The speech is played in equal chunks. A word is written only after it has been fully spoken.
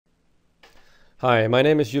Hi, my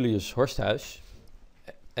name is Julius Horsthuis,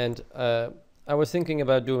 and I was thinking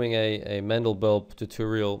about doing a Mandelbulb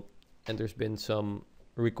tutorial, and there's been some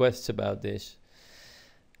requests about this.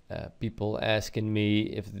 People asking me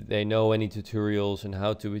if they know any tutorials and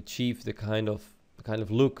how to achieve the kind of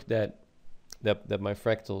look that my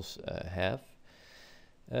fractals have.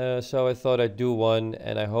 So I thought I'd do one,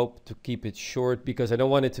 and I hope to keep it short because I don't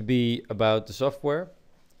want it to be about the software.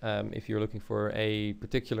 If you're looking for a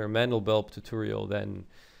particular Mandelbulb tutorial, then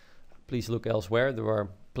please look elsewhere. There are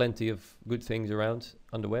plenty of good things around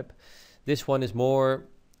on the web. This one is more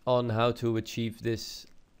on how to achieve this,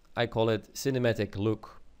 I call it cinematic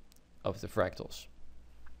look of the fractals.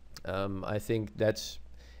 I think that's,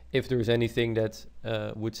 if there's anything that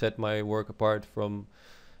would set my work apart from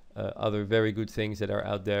other very good things that are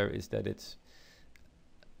out there, is that it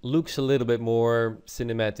looks a little bit more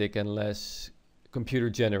cinematic and less computer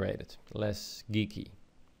generated, less geeky.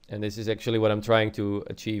 And this is actually what I'm trying to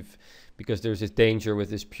achieve, because there's this danger with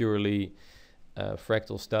this purely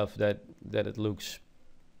fractal stuff that it looks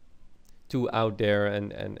too out there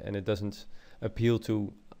and it doesn't appeal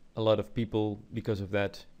to a lot of people because of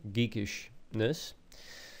that geekishness.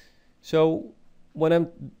 So when I'm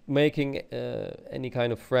making any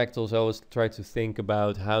kind of fractals, I always try to think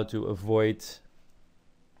about how to avoid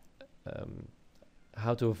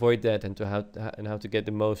that and how to get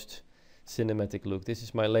the most cinematic look. This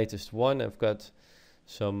is my latest one. I've got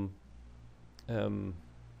some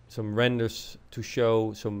renders to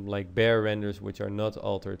show, some like bare renders which are not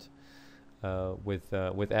altered with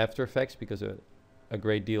After Effects, because a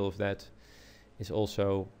great deal of that is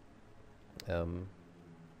also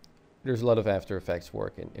there's a lot of After Effects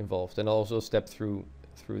work involved, and I'll also step through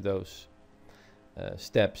those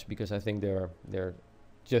steps because I think they're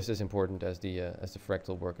just as important as the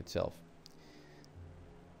fractal work itself.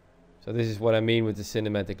 So this is what I mean with the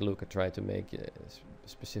cinematic look. I try to make a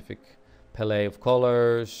specific palette of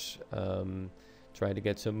colors, try to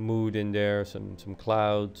get some mood in there, some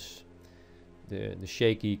clouds, the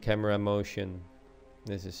shaky camera motion.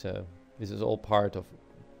 This is all part of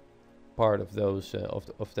those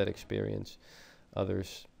of that experience.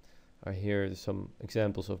 Others are here. There's some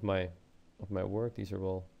examples of my work. These are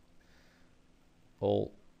all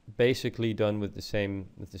basically done with the same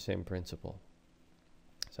principle.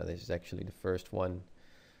 So this is actually the first one.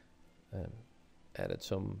 Added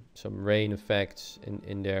some rain effects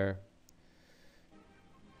in there,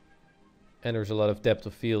 and there's a lot of depth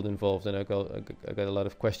of field involved, and I got a lot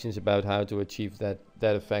of questions about how to achieve that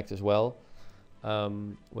effect as well,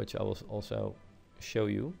 which I will also show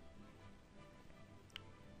you.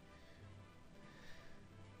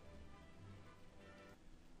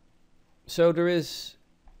 So there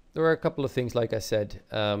are a couple of things, like I said,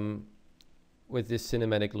 with this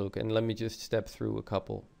cinematic look, and let me just step through a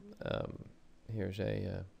couple. Here's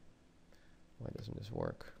a, why doesn't this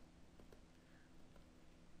work?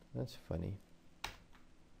 That's funny.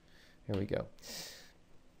 Here we go.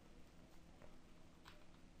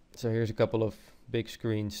 So here's a couple of big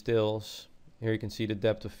screen stills. Here you can see the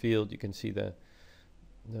depth of field. You can see the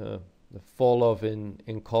fall off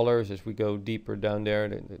in colors as we go deeper down there.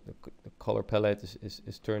 The color palette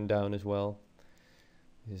is turned down as well.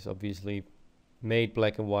 This is obviously made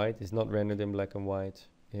black and white. It's not rendered in black and white.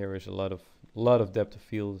 Here is a lot of depth of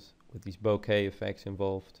field with these bokeh effects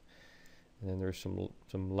involved, and then there's some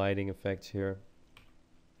lighting effects here.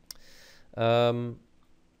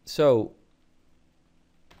 So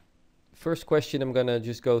first question I'm gonna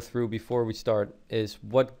just go through before we start is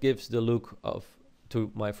what gives the look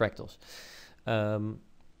to my fractals.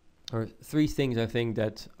 Or three things I think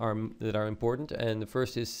that are important, and the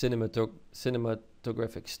first is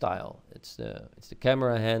cinematographic style. It's the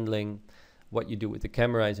camera handling. What you do with the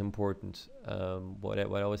camera is important. What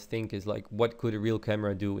I always think is, like, what could a real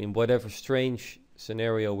camera do in whatever strange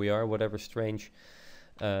scenario we are, whatever strange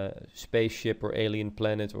spaceship or alien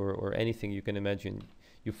planet or anything you can imagine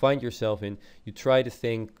you find yourself in. You try to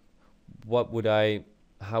think,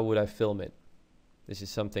 how would I film it? This is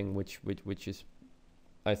something which is,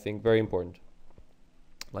 I think, very important.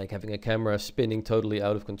 Like having a camera spinning totally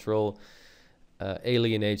out of control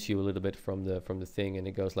alienates you a little bit from the thing, and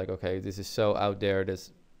it goes like, okay, this is so out there,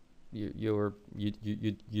 this you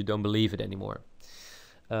don't believe it anymore.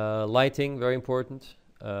 Lighting, very important.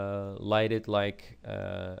 Light it like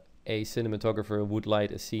a cinematographer would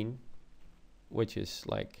light a scene, which is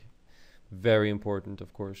like very important,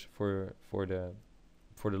 of course, for the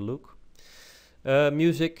look.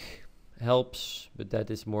 Music helps, but that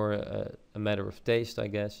is more a matter of taste, I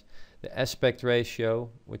guess. The aspect ratio,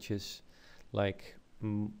 which is like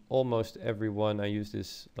almost everyone, I use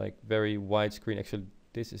this like very widescreen. Actually,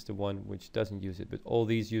 this is the one which doesn't use it, but all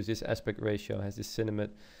these use this aspect ratio, has this cinema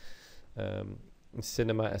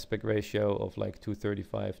aspect ratio of like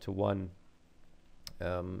 235 to 1.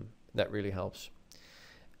 That really helps.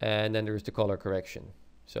 And then there's the color correction.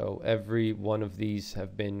 So every one of these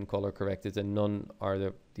have been color corrected, and none are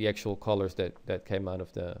the actual colors that came out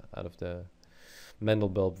of the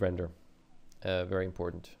Mandelbulb render. Very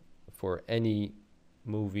important for any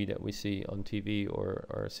movie that we see on TV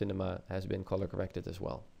or cinema, has been color corrected as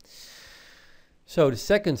well. So the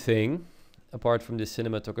second thing, apart from this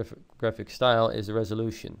cinematographic style, is the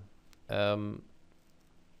resolution.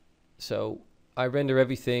 So I render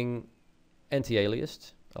everything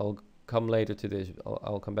anti-aliased. I'll come later to this.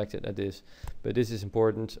 I'll come back to this, but this is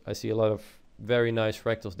important. I see a lot of very nice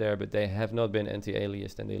fractals there, but they have not been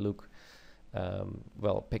anti-aliased, and they look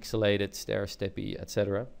well pixelated, stair-steppy,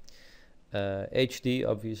 etc. HD,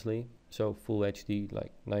 obviously, so full HD,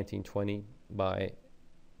 like 1920 by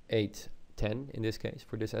 810 in this case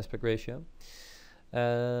for this aspect ratio.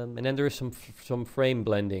 And then there is some frame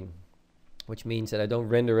blending, which means that I don't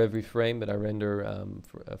render every frame, but I render,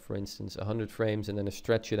 for instance, 100 frames, and then I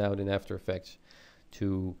stretch it out in After Effects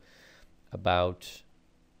to about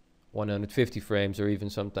 150 frames, or even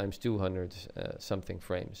sometimes 200 something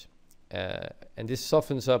frames. And this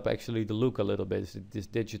softens up actually the look a little bit. This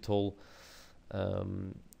digital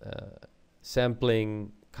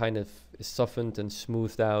sampling kind of is softened and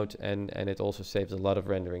smoothed out, and it also saves a lot of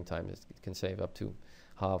rendering time. It can save up to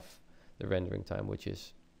half the rendering time, which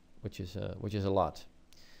is a lot,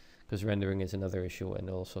 because rendering is another issue, and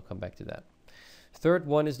I'll also come back to that. Third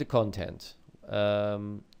one is the content.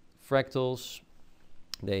 Fractals,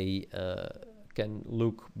 they can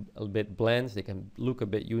look a bit bland, they can look a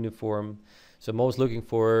bit uniform. So I'm always looking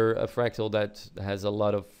for a fractal that has a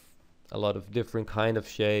lot of different kind of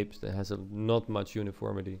shapes, that has not much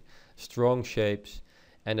uniformity, strong shapes,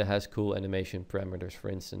 and it has cool animation parameters. For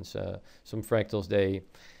instance, some fractals, they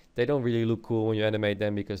don't really look cool when you animate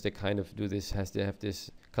them, because they kind of do this, they have this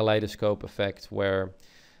kaleidoscope effect where,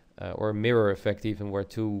 or mirror effect even, where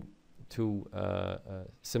two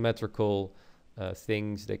symmetrical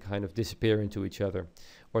things, they kind of disappear into each other,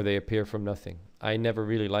 or they appear from nothing. I never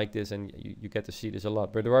really like this, and you get to see this a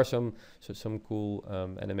lot. But there are some cool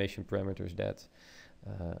animation parameters that,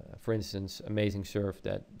 for instance, Amazing Surf,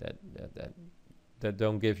 that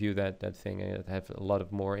don't give you that thing, and that have a lot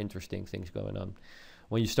of more interesting things going on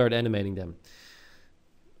when you start animating them.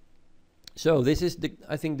 So this is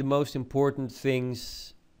I think the most important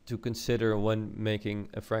things to consider when making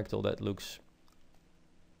a fractal that looks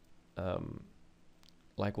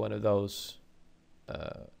like one of those,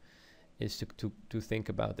 is to think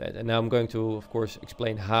about that. And now I'm going to, of course,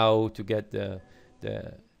 explain how to get the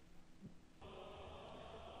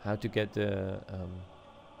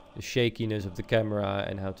shakiness of the camera,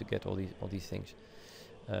 and how to get all these things.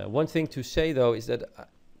 One thing to say though is that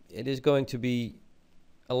it is going to be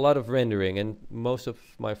a lot of rendering, and most of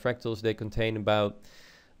my fractals, they contain about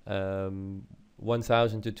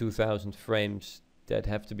 1,000 to 2,000 frames that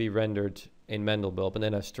have to be rendered in Mandelbulb, and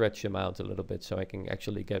then I stretch them out a little bit so I can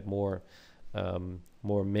actually get more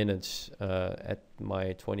minutes at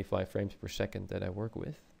my 25 frames per second that I work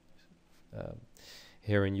with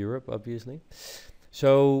here in Europe, obviously.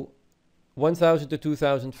 So 1,000 to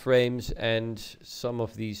 2,000 frames, and some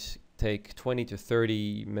of these take 20 to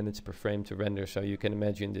 30 minutes per frame to render, so you can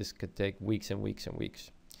imagine this could take weeks and weeks and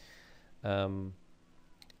weeks.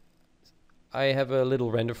 I have a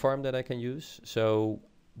little render farm that I can use, so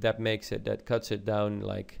that cuts it down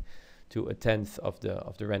like to 1/10 of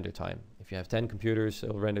the render time. If you have 10 computers,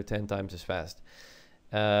 it'll render 10 times as fast.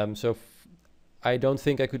 So I don't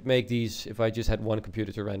think I could make these if I just had one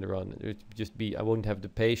computer to render on. It would just be, I wouldn't have the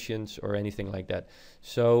patience or anything like that.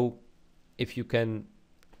 So if you can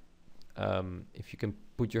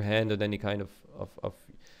put your hand on any kind of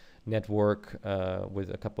network with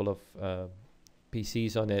a couple of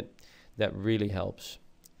PCs on it, that really helps.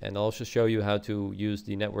 And I'll also show you how to use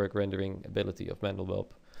the network rendering ability of Mandelbulb,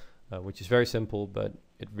 which is very simple, but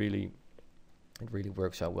it really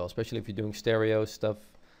works out well, especially if you're doing stereo stuff.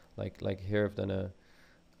 Like here, I've done a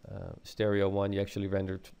stereo one. You actually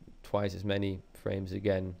render twice as many frames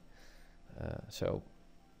again, so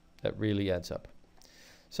that really adds up.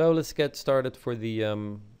 So let's get started for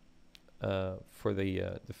the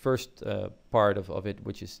first part of it,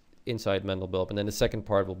 which is inside Mandelbulb, and then the second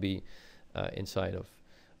part will be inside of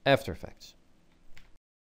After Effects.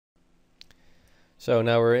 So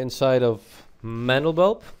now we're inside of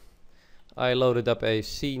Mandelbulb. I loaded up a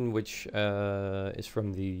scene which is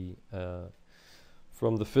from the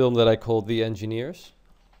film that I called The Engineers,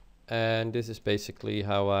 and this is basically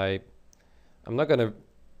how I I'm not gonna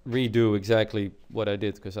redo exactly what I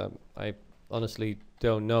did because I honestly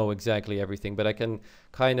don't know exactly everything, but I can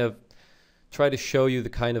kind of try to show you the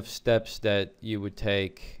kind of steps that you would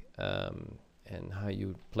take and how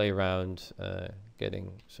you play around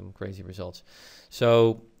getting some crazy results.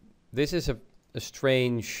 So this is a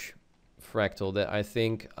strange fractal that I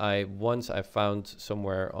think I found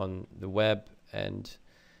somewhere on the web, and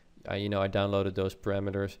I downloaded those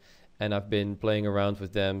parameters and I've been playing around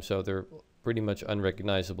with them, so they're pretty much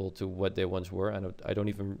unrecognizable to what they once were. I don't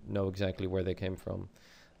even know exactly where they came from.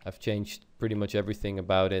 I've changed pretty much everything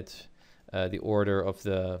about it, the order of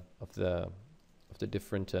the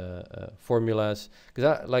different formulas,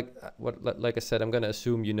 because like I said, I'm going to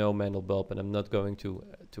assume you know Mandelbulb, and I'm not going to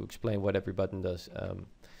explain what every button does.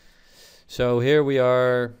 So here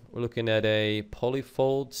we're looking at a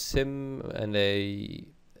polyfold sim and a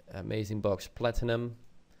amazing box platinum,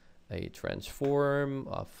 a transform,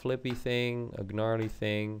 a flippy thing, a gnarly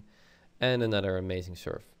thing, and another amazing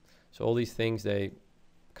surf. So all these things, they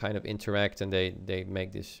kind of interact and they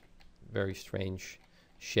make this very strange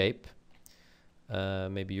shape.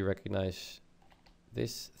 Maybe you recognize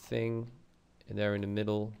this thing there in the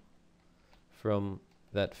middle from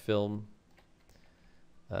that film.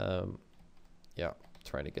 Yeah,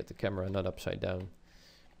 trying to get the camera not upside down.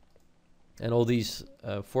 And all these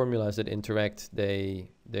formulas that interact, they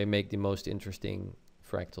make the most interesting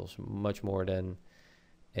fractals, much more than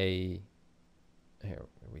a... Here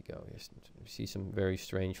we go. You see some very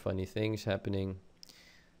strange, funny things happening.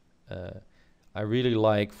 I really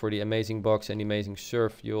like, for the amazing box and the amazing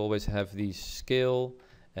surf, you always have these scale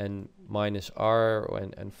and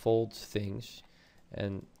 -r and fold things.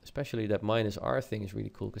 And especially that -r thing is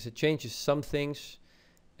really cool because it changes some things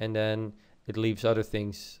and then it leaves other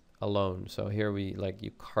things alone. So here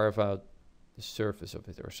you carve out the surface of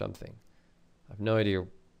it or something. I have no idea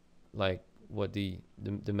like what the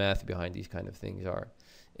math behind these kind of things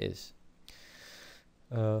is.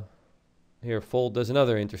 Here fold does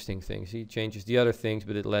another interesting thing. See, it changes the other things,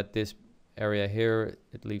 but it let this area here,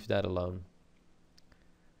 it leaves that alone.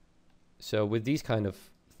 So with these kind of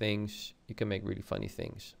things, you can make really funny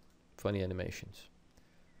things, funny animations.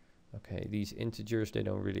 Okay, these integers, they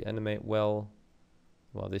don't really animate well.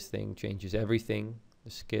 Well, this thing changes everything, the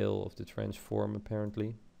scale of the transform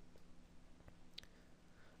apparently.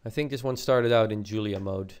 I think this one started out in Julia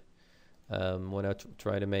mode when I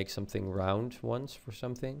tried to make something round once for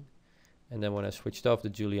something. And then when I switched off the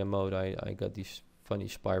Julia mode, I got these funny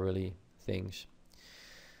spirally things.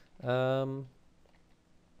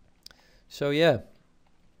 So yeah,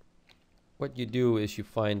 what you do is you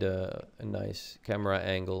find a nice camera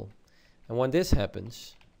angle. And when this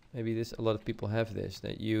happens, maybe a lot of people have this,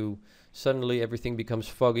 that you suddenly everything becomes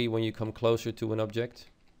foggy when you come closer to an object.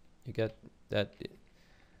 You get that.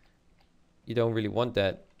 You don't really want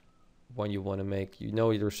that when you want to make,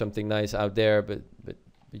 there's something nice out there, but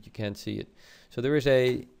you can't see it. So there is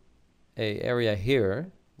a area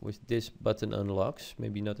here which this button unlocks.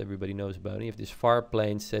 Maybe not everybody knows about it. You have this far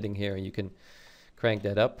plane setting here, and you can crank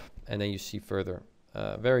that up, and then you see further.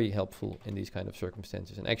 Very helpful in these kind of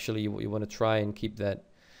circumstances. And actually, you want to try and keep that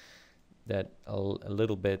a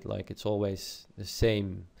little bit like it's always the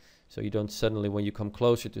same. So you don't suddenly, when you come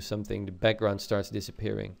closer to something, the background starts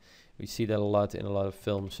disappearing. We see that a lot in a lot of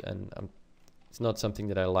films, and it's not something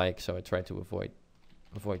that I like, so I try to avoid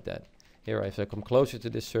that. Here, if I come closer to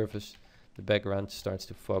this surface, the background starts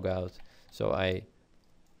to fog out. So I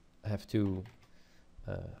have to,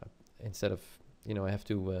 instead of, I have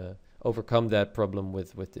to overcome that problem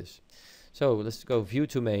with this. So let's go view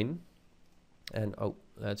to main, and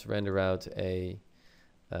let's render out a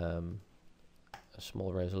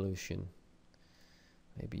small resolution.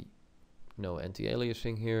 Maybe no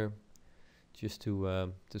anti-aliasing here, just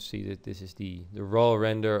to see that this is the raw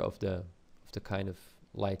render of the kind of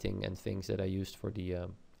lighting and things that I used for the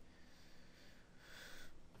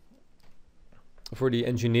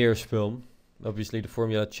engineer's film. Obviously the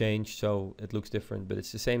formula changed, so it looks different, but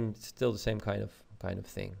it's the same, still the same kind of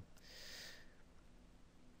thing.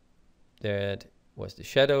 That was the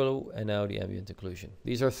shadow, and now the ambient occlusion.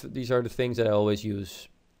 These are the things that I always use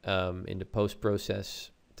in the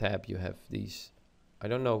post-process tab. You have these. I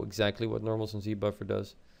don't know exactly what normals and Z-buffer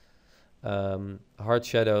does. Hard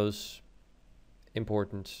shadows,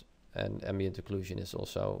 important, and ambient occlusion is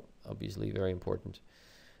also obviously very important.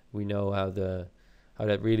 We know how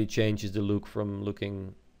that really changes the look from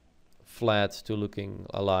looking flat to looking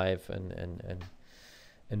alive and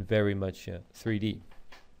very much 3D.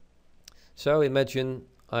 So imagine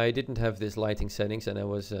I didn't have this lighting settings, and I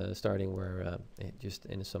was starting where just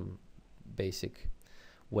in some basic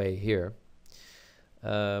way here.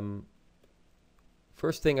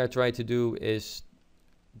 first thing I try to do is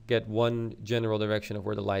get one general direction of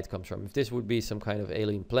where the light comes from. If this would be some kind of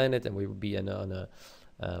alien planet and we would be on a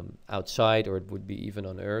outside, or it would be even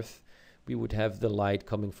on Earth, we would have the light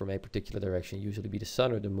coming from a particular direction, usually be the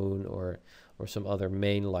sun or the moon or some other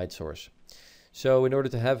main light source. So in order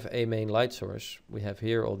to have a main light source, we have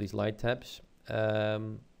here all these light tabs,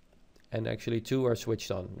 and actually 2 are switched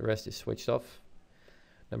on. The rest is switched off,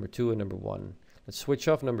 number 2 and number 1. Let's switch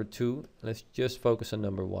off number 2. Let's just focus on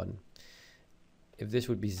number 1. If this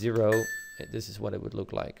would be 0, this is what it would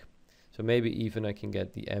look like. So maybe even I can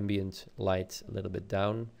get the ambient light a little bit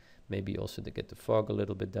down. Maybe also to get the fog a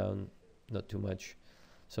little bit down, not too much.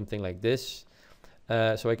 Something like this.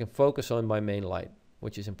 So I can focus on my main light,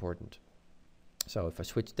 which is important. So if I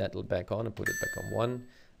switch that back on and put it back on 1,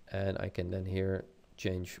 and I can then here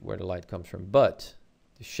change where the light comes from. But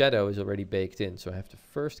the shadow is already baked in, so I have to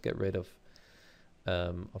first get rid of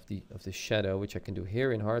the shadow, which I can do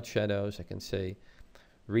here in hard shadows. I can say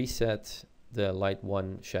reset the light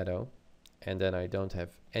 1 shadow, and then I don't have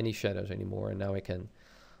any shadows anymore, and now I can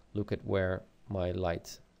look at where my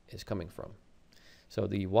light is coming from. So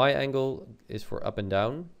the Y angle is for up and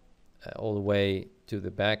down, all the way to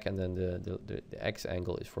the back, and then the X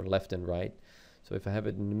angle is for left and right. So if I have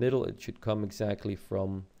it in the middle, it should come exactly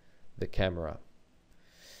from the camera.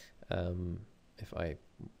 If I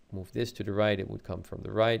move this to the right, it would come from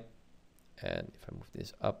the right, and if I move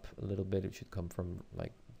this up a little bit, it should come from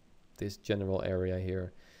like this general area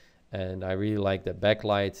here. And I really like the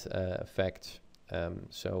backlight effect,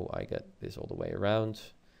 so I get this all the way around,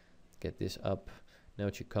 get this up. Now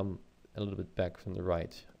it should come a little bit back from the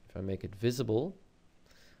right. If I make it visible,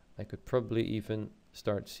 I could probably even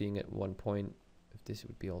start seeing at one point if this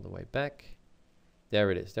would be all the way back.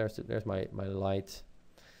 There it is. There's my light.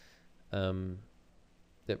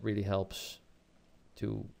 That really helps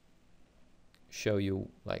to show you,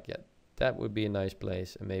 like, yeah, that would be a nice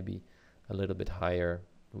place, and maybe a little bit higher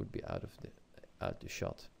would be out the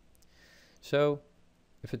shot. So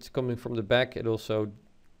if it's coming from the back, it also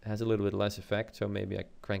has a little bit less effect, so maybe I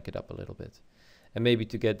crank it up a little bit. And maybe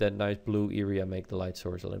to get that nice blue area, make the light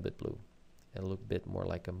source a little bit blue and look a bit more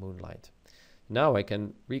like a moonlight. Now I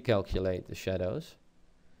can recalculate the shadows.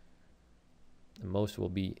 And most will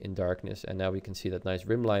be in darkness, and now we can see that nice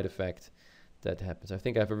rim light effect that happens. I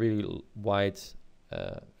think I have a really wide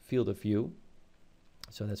field of view,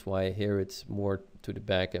 so that's why here it's more to the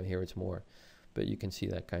back and here it's more, but you can see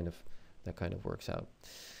that kind of works out.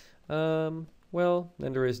 Well,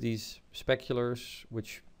 then there is these speculars,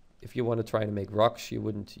 which if you want to try to make rocks, you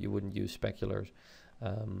wouldn't use speculars.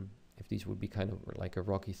 If these would be kind of like a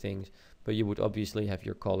rocky things, but you would obviously have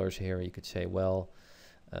your colors here. You could say, well,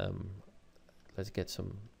 let's get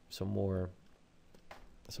some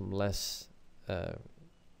less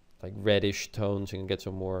like reddish tones. You can get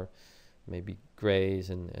some more maybe grays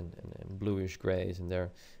and bluish grays in there.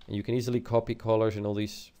 And you can easily copy colors and all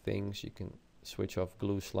these things. You can switch off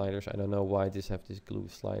glue sliders. I don't know why this have this glue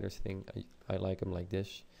sliders thing. I like them like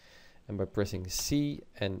this. And by pressing C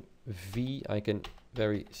and V, I can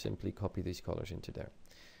very simply copy these colors into there.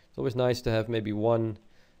 It's always nice to have maybe one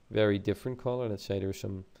very different color. Let's say there's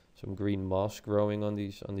some green moss growing on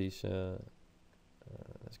these. Let's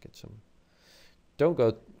get some. Don't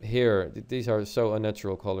go here. These are so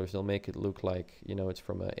unnatural colors. They'll make it look like, you know, it's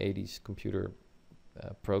from an 80s computer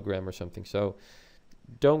program or something. So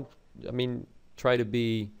don't, I mean, try to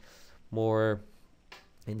be more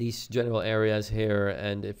in these general areas here.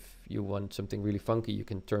 And if you want something really funky, you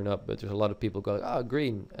can turn up. But there's a lot of people go, oh,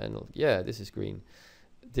 green. And yeah, this is green.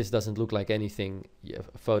 This doesn't look like anything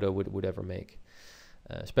a photo would ever make.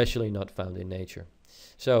 Especially not found in nature.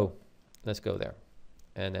 So let's go there.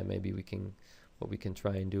 And then maybe what we can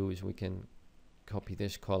try and do is we can copy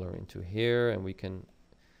this color into here, and we can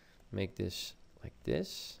make this like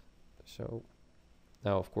this. So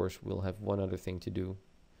now, of course, we'll have one other thing to do,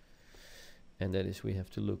 and that is we have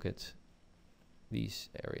to look at these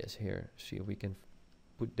areas here. See if we can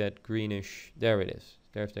put that greenish, there it is.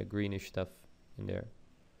 There's that greenish stuff in there.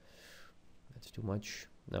 That's too much.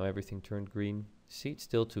 Now everything turned green. See, it's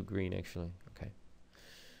still too green actually. Okay.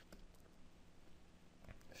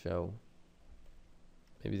 So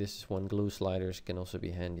maybe this is one glue sliders can also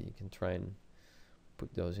be handy. You can try and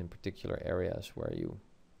put those in particular areas where you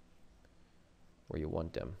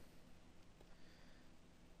want them.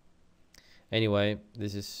 Anyway,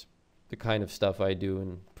 this is the kind of stuff I do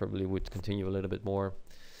and probably would continue a little bit more.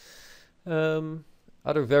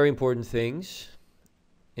 Other very important things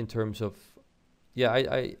in terms of, yeah,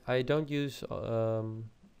 I don't use,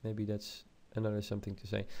 maybe that's another something to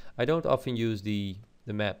say. I don't often use the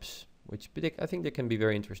maps, which I think they can be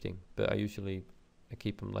very interesting, but I usually I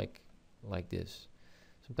keep them like this.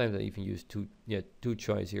 Sometimes I even use two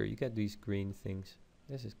choice here. You get these green things.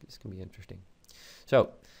 This can be interesting.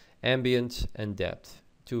 So ambient and depth,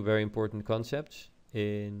 two very important concepts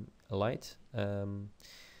in a light.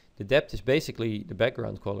 The depth is basically the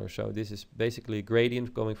background color. So this is basically a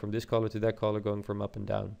gradient going from this color to that color, going from up and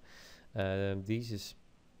down. These is,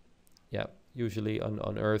 yeah, usually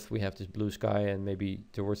on Earth we have this blue sky, and maybe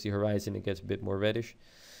towards the horizon it gets a bit more reddish.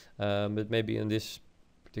 But maybe on this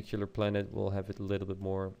particular planet we'll have it a little bit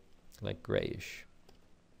more like grayish.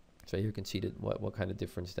 So you can see that what kind of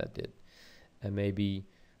difference that did. And maybe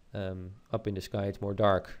up in the sky it's more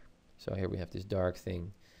dark. So here we have this dark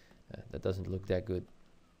thing. That doesn't look that good.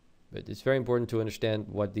 But it's very important to understand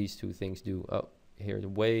what these two things do. Oh, here's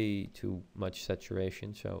way too much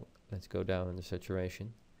saturation. So let's go down in the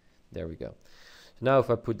saturation. There we go. So now if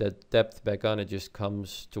I put that depth back on, it just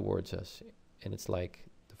comes towards us. And it's like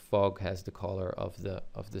the fog has the color of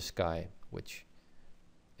the sky, which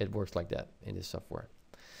it works like that in this software.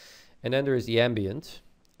 And then there is the ambient,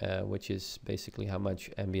 which is basically how much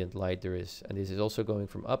ambient light there is. And this is also going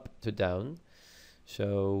from up to down.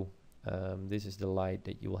 So this is the light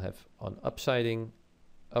that you will have on up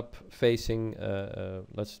facing,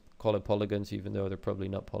 let's call it polygons, even though they're probably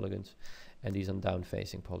not polygons, and these on down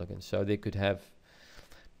facing polygons. So they could have,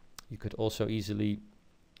 you could also easily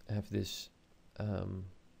have this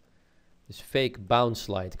this fake bounce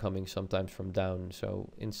light coming sometimes from down. So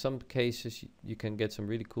in some cases you can get some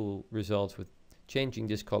really cool results with changing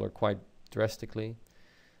this color quite drastically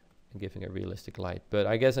and giving a realistic light. But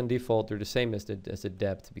I guess in default they're the same as the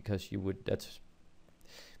depth, because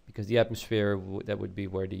because the atmosphere that would be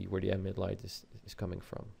where the ambient light is coming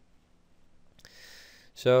from.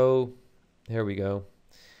 So here we go.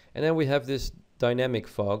 And then we have this dynamic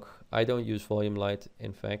fog. I don't use volume light,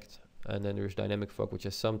 in fact. And then there's dynamic fog, which I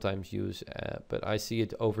sometimes use, but I see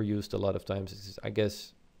it overused a lot of times. I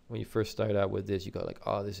guess when you first start out with this, you go like,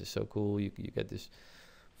 oh, this is so cool. You get this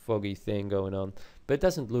foggy thing going on, but it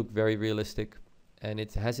doesn't look very realistic, and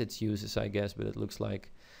it has its uses, I guess, but it looks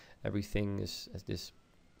like everything has this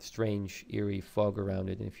strange, eerie fog around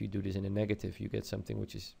it. And if you do this in a negative, you get something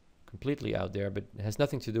which is completely out there, but it has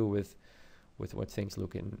nothing to do with what things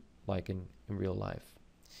look like in real life.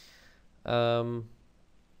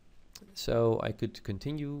 So I could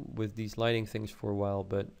continue with these lighting things for a while,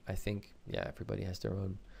 but I think, yeah, everybody has their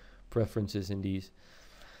own preferences in these.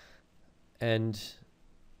 And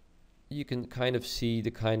you can kind of see the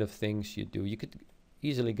kind of things you do. You could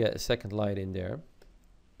easily get a second light in there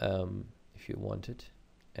if you wanted.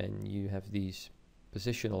 And you have these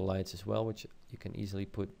positional lights as well, which you can easily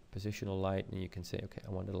put positional light, and you can say, okay, I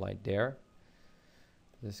want a light there.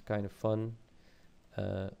 This is kind of fun.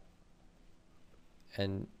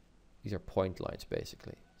 And these are point lights,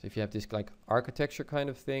 basically. So if you have this like architecture kind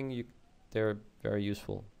of thing, they're very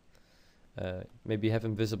useful. Maybe have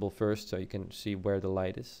them visible first so you can see where the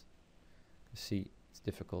light is. See, it's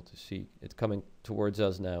difficult to see it coming towards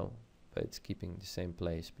us now, but it's keeping the same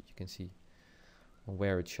place, but you can see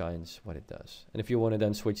where it shines, what it does. And if you want to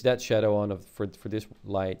then switch that shadow on for this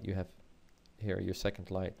light, you have here your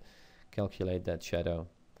second light, calculate that shadow,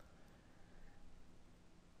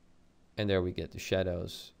 and there we get the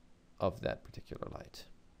shadows of that particular light.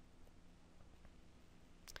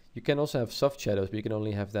 You can also have soft shadows, but you can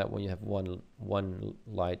only have that when you have one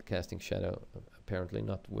light casting shadow, apparently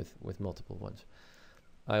not with multiple ones.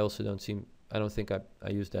 I also don't think I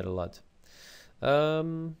use that a lot.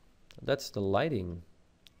 That's the lighting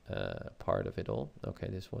part of it all. Okay,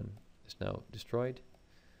 this one is now destroyed,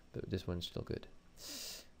 but this one's still good.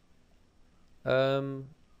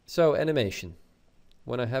 So animation.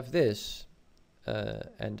 When I have this,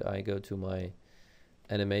 and I go to my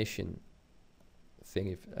animation thing,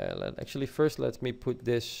 if actually first let me put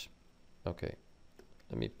this, okay,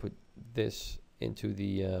 let me put this into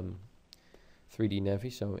the 3D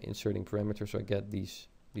Navi, so inserting parameters, so I get these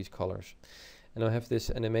colors. And I have this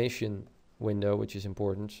animation window, which is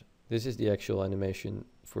important. This is the actual animation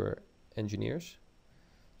for engineers,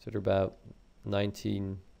 so they're about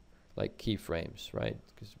 19 like keyframes, right?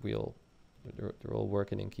 Because they're all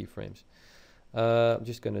working in keyframes. I'm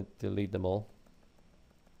just gonna delete them all.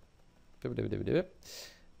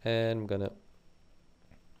 And I'm gonna,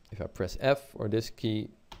 if I press F or this key,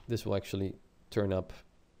 this will actually turn up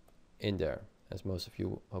in there, as most of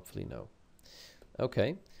you hopefully know.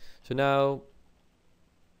 Okay, so now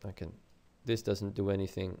this doesn't do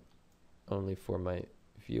anything, only for my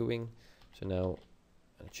viewing. So now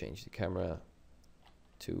I'll change the camera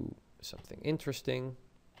to something interesting.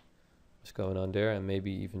 What's going on there? And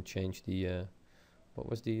maybe even change the, what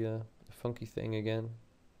was the funky thing again?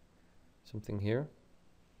 Something here.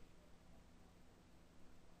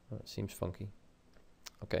 It seems funky.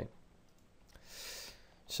 Okay.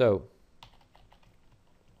 So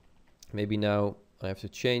maybe now I have to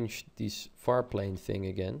change this far plane thing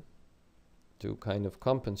again to kind of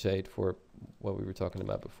compensate for what we were talking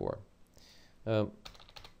about before. 100,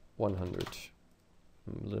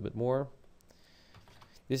 a little bit more.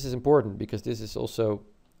 This is important because this is also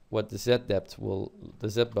what the Z depth will, the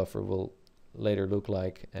Z buffer will later look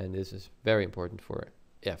like, and this is very important for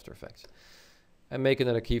After Effects. And make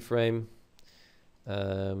another keyframe,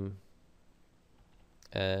 and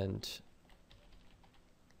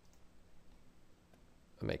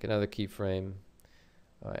make another keyframe.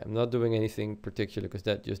 I'm not doing anything particular because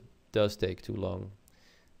that just does take too long.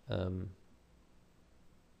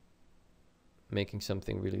 Making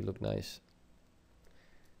something really look nice.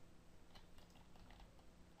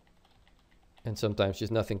 And sometimes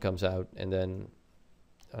just nothing comes out, and then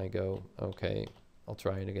I go, okay, I'll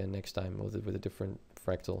try it again next time with a different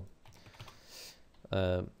fractal.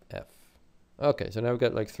 F. Okay, so now we've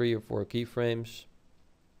got like 3 or 4 keyframes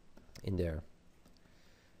in there.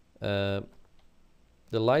 The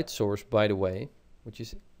light source, by the way, which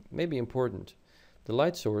is maybe important, the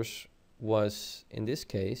light source was, in this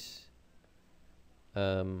case,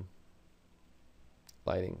 lighting,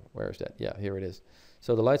 where is that? Yeah, here it is.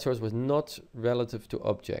 So the light source was not relative to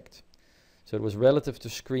object. So it was relative to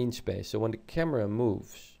screen space. So when the camera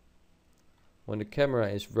moves, when the camera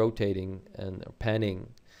is rotating and panning,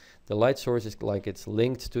 the light source is like it's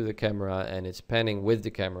linked to the camera and it's panning with the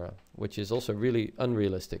camera, which is also really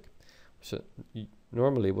unrealistic. So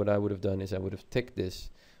normally what I would have done is I would have ticked this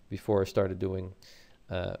before I started doing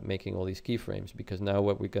making all these keyframes, because now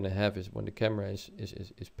what we're going to have is when the camera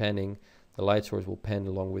is panning, the light source will pan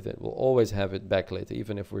along with it. We'll always have it backlit.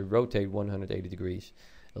 Even if we rotate 180 degrees,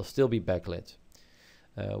 it'll still be backlit,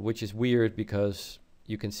 which is weird because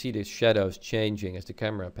you can see the shadows changing as the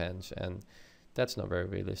camera pans, and that's not very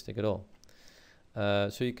realistic at all.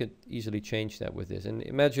 So you could easily change that with this. And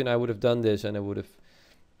imagine I would have done this and I would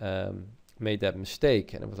have made that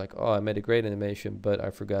mistake, and it was like, oh, I made a great animation, but I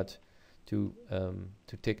forgot to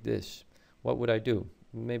tick this. What would I do?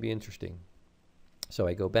 Maybe interesting. So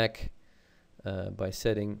I go back by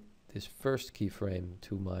setting this first keyframe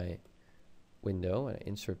to my window and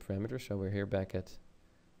insert parameter. So we're here back at,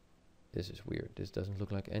 this is weird. This doesn't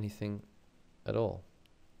look like anything at all.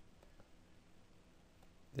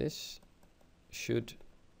 This should,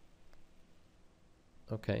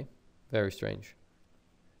 okay, very strange.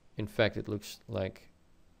 In fact, it looks like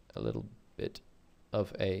a little bit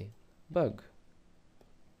of a bug.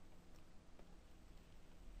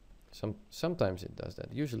 Sometimes it does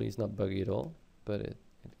that. Usually it's not buggy at all, but it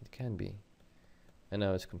can be. And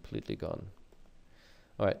now it's completely gone.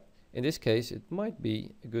 All right, in this case, it might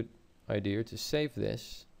be a good idea to save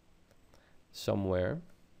this somewhere.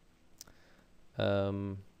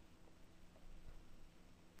 So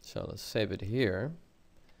let's save it here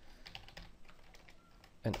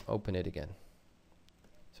and open it again.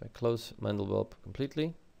 So I close Mandelbulb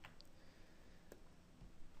completely.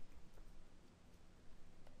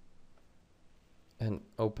 And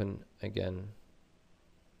open again.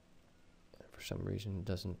 For some reason it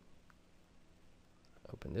doesn't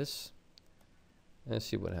open this. And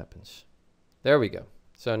see what happens. There we go.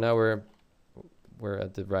 So now we're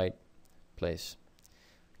at the right place.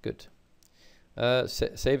 Good.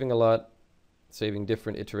 Saving a lot, saving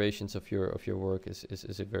different iterations of your work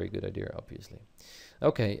is a very good idea, obviously.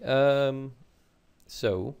 Okay,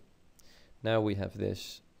 so now we have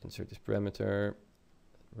this. Insert this parameter,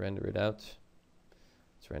 render it out.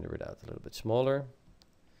 Let's render it out a little bit smaller,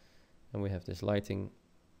 and we have this lighting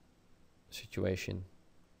situation.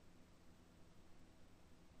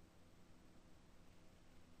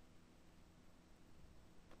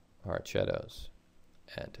 Hard shadows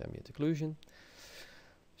and ambient occlusion.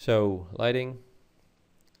 So lighting.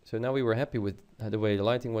 So now we were happy with the way the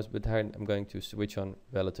lighting was, but I'm going to switch on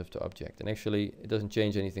relative to object. And actually it doesn't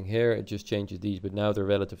change anything here, it just changes these, but now they're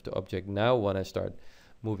relative to object. Now when I start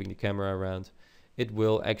moving the camera around, it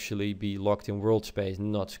will actually be locked in world space,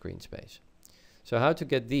 not screen space. So how to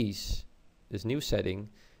get this new setting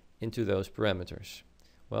into those parameters?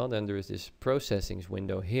 Well, then there is this processings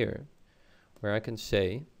window here where I can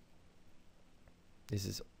say, this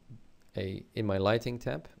is in my lighting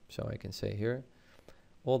tab, so I can say here,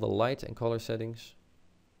 all the light and color settings.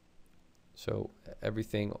 So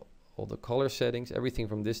everything, all the color settings, everything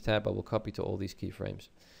from this tab I will copy to all these keyframes.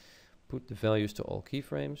 Put the values to all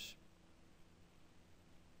keyframes.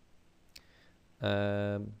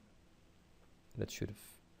 That should have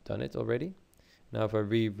done it already. Now if I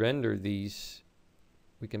re-render these,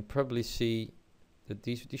 we can probably see that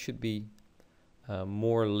these should be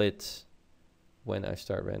more lit when I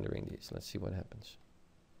start rendering these. Let's see what happens.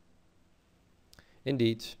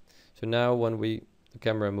 Indeed. So now when the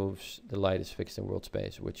camera moves, the light is fixed in world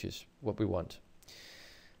space, which is what we want.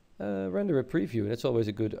 Render a preview. That's always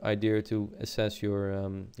a good idea to assess your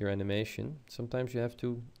animation. Sometimes you have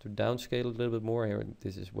to downscale a little bit more. Here,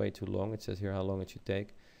 this is way too long. It says here how long it should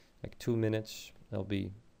take. Like 2 minutes. That'll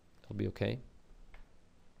be okay.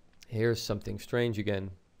 Here's something strange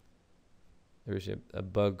again. There's a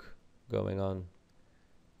bug going on.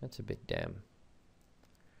 That's a bit damn.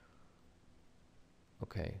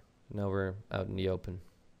 Okay, now we're out in the open.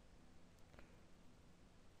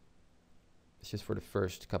 It's just for the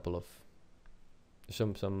first couple of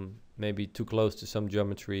some maybe too close to some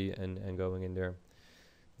geometry and going in there.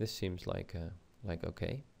 This seems like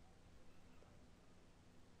okay.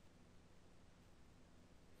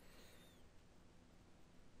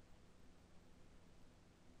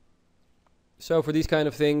 So for these kind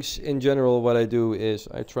of things, in general, what I do is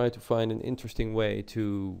I try to find an interesting way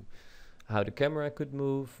to how the camera could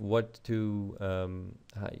move, what to,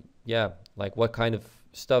 like what kind of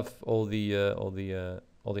stuff all the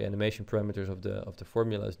animation parameters of the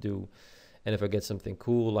formulas do. And if I get something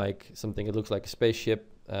cool, like something that looks like a spaceship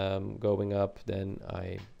going up, then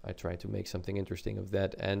I try to make something interesting of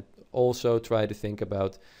that, and also try to think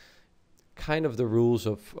about kind of the rules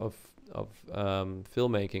of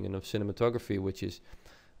filmmaking and of cinematography, which is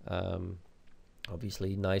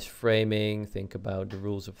obviously nice framing. Think about the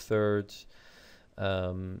rules of thirds,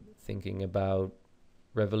 thinking about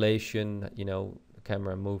revelation. You know,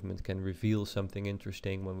 camera movement can reveal something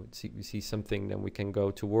interesting. When we see something, then we can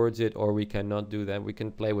go towards it, or we cannot do that. We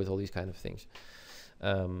can play with all these kind of things.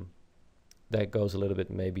 That goes a little bit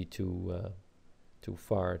maybe too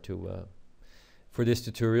far for this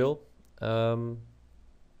tutorial.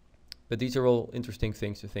 But these are all interesting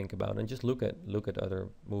things to think about, and just look at other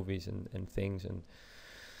movies and things, and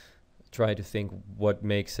try to think what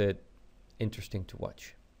makes it interesting to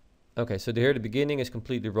watch. Okay, so here the beginning is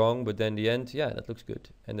completely wrong, but then the end, yeah, that looks good.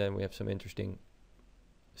 And then we have some interesting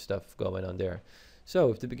stuff going on there. So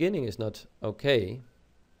if the beginning is not okay,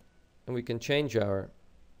 and we can change our,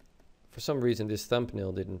 for some reason this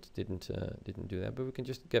thumbnail didn't do that, but we can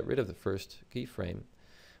just get rid of the first keyframe.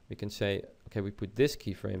 We can say, okay, we put this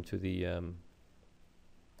keyframe to the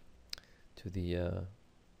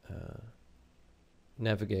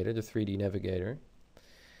navigator, the 3D navigator,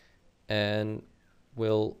 and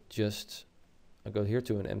we'll just, I'll go here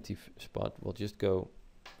to an empty spot. We'll just go,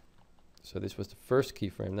 so this was the first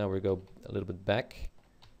keyframe. Now we go a little bit back,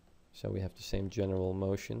 so we have the same general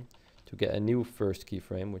motion to get a new first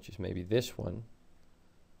keyframe, which is maybe this one.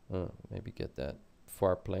 Maybe get that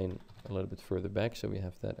far plane a little bit further back, so we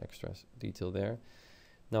have that extra detail there.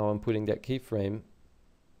 Now I'm putting that keyframe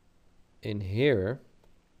in here,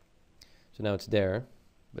 so now it's there,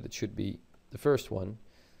 but it should be the first one,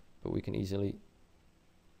 but we can easily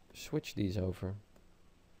switch these over,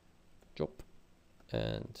 chop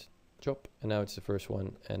and chop, and now it's the first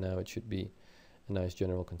one, and now it should be a nice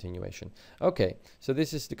general continuation. Okay, so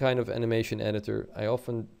this is the kind of animation editor. I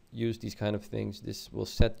often use these kind of things. This will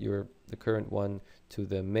set the current one to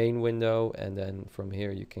the main window, and then from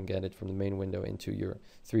here you can get it from the main window into your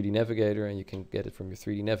 3D navigator, and you can get it from your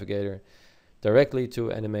 3D navigator directly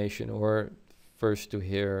to animation, or first to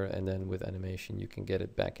here, and then with animation you can get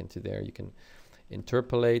it back into there. You can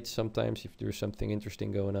interpolate sometimes if there's something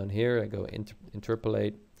interesting going on here. I go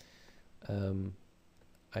interpolate.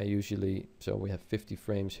 I usually, so we have 50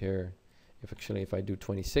 frames here. If I do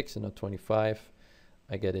 26 and not 25,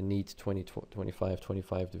 I get a neat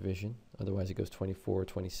 25 division. Otherwise it goes 24 or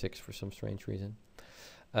 26 for some strange reason.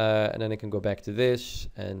 And then I can go back to this,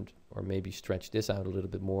 or maybe stretch this out a little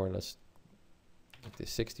bit more. Let's get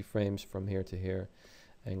this 60 frames from here to here,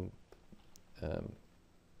 and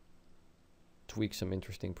tweak some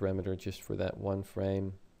interesting parameter just for that one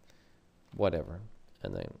frame, whatever.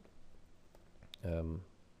 And then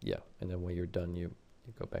yeah, and then when you're done, you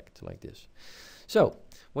go back to like this. So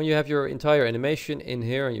when you have your entire animation in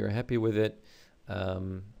here and you're happy with it,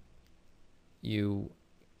 you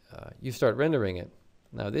start rendering it.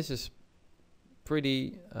 Now this is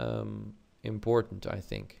pretty important, I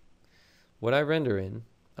think. What I render in,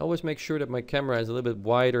 I always make sure that my camera is a little bit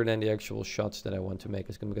wider than the actual shots that I want to make,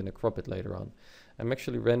 because I'm going to crop it later on. I'm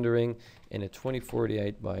actually rendering in a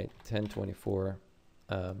 2048 by 1024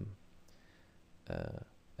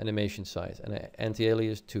 animation size, and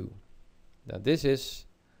anti-alias 2. Now this is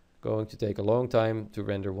going to take a long time to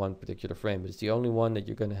render one particular frame, but it's the only one that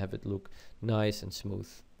you're going to have it look nice and smooth.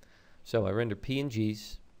 So I render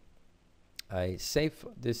PNGs. I save,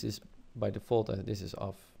 this is by default, this is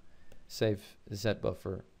off. save Z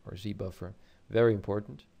buffer or Z buffer. Very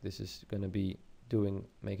important. This is going to be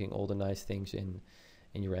making all the nice things in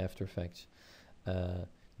your After Effects.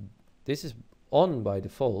 This is on by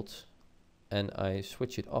default, and I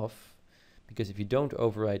switch it off because if you don't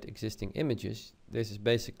overwrite existing images, this is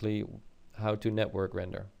basically how to network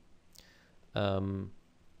render. And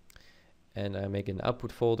I make an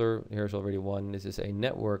output folder. Here's already one. This is a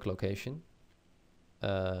network location.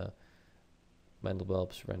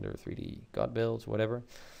 Mandelbulbs, render 3D God builds, whatever.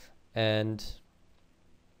 And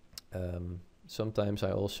sometimes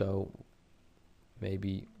I also,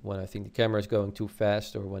 maybe when I think the camera is going too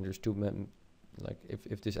fast, or when there's too like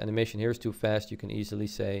if this animation here is too fast, you can easily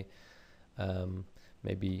say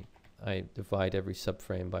maybe I divide every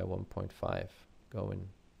subframe by 1.5. Go in.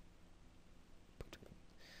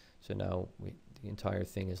 So now the entire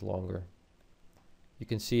thing is longer. You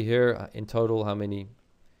can see here in total how many,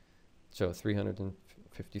 so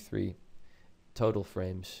 353 total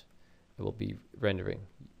frames it will be rendering.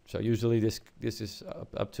 So usually this is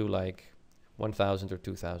up to like 1,000 or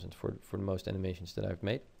 2,000 for the most animations that I've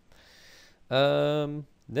made.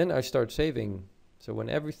 Then I start saving. So when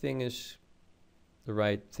everything is the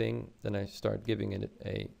right thing, then I start giving it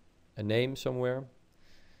a name somewhere.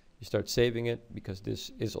 You start saving it, because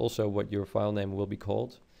this is also what your file name will be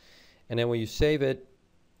called. And then when you save it,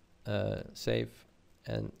 save,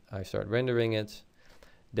 and I start rendering it,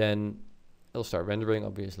 then it'll start rendering,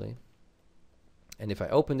 obviously. And if I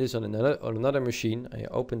open this on another machine, I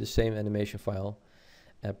open the same animation file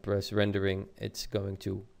and press rendering, it's going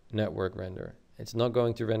to network render. It's not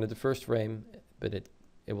going to render the first frame, but it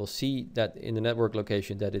will see that in the network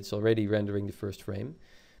location that it's already rendering the first frame,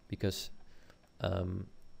 because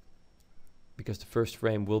the first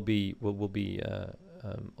frame will be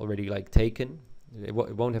already like taken. It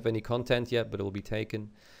won't have any content yet, but it will be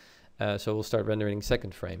taken. So we'll start rendering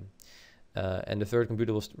second frame. And the third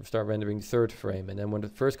computer will start rendering the third frame. And then when the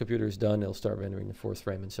first computer is done, it'll start rendering the fourth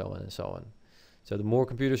frame, and so on and so on. So the more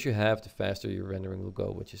computers you have, the faster your rendering will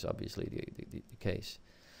go, which is obviously the case.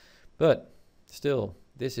 But still,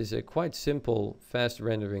 this is a quite simple, fast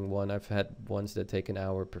rendering one. I've had ones that take an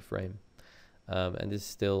hour per frame. And this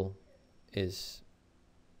still is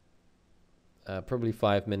probably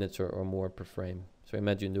 5 minutes or more per frame. So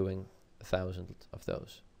imagine doing 1,000 of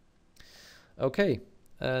those. Okay,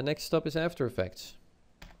 next stop is After Effects.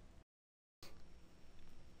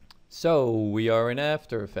 So we are in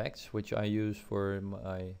After Effects, which I use for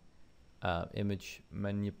my image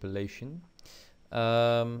manipulation.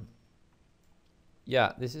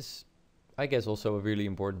 Yeah, this is, I guess, also a really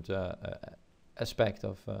important aspect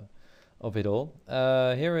of it all.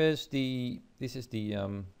 Here is this is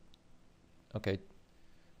the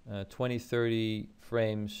 2030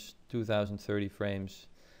 frames, 2030 frames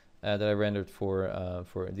that I rendered for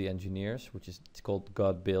the engineers, which is, it's called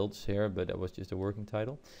God Builds here, but that was just a working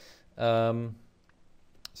title. So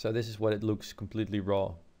this is what it looks completely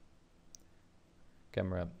raw.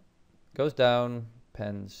 Camera goes down,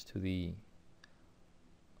 pans to the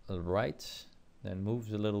right, then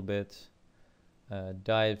moves a little bit,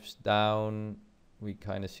 dives down. We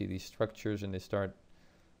kind of see these structures, and they start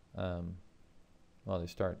they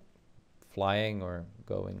start flying or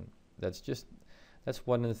going. That's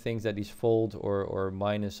one of the things that these fold or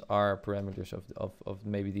minus R parameters of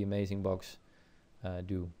maybe the Amazing Box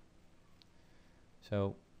do.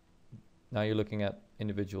 So now you're looking at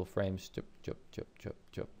individual frames. Chup, chup, chup, chup,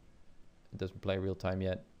 chup. It doesn't play real time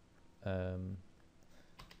yet.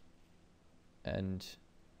 And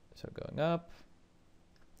so going up.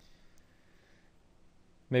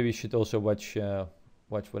 Maybe you should also watch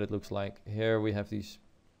what it looks like. Here we have this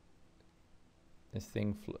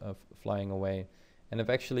thing flying away. And if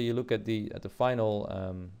actually you look at the final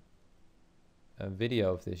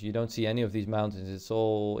video of this, you don't see any of these mountains. It's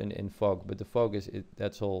all in fog, but the fog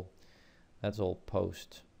that's all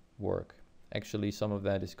post work. Actually, some of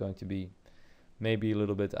that is going to be maybe a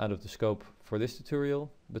little bit out of the scope for this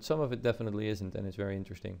tutorial, but some of it definitely isn't, and it's very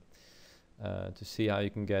interesting to see how you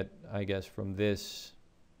can get, I guess, from this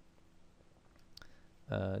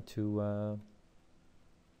to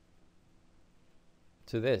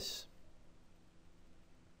this.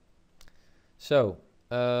 So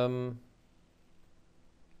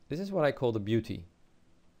this is what I call the beauty.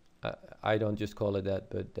 I don't just call it that,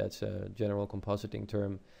 but that's a general compositing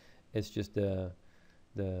term. It's just the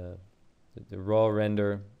raw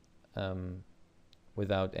render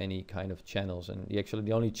without any kind of channels. And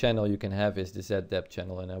the only channel you can have is the Z depth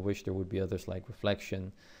channel, and I wish there would be others like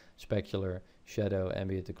reflection, specular, shadow,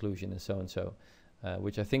 ambient occlusion, and so and so,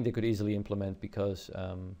 which I think they could easily implement because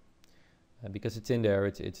it's in there.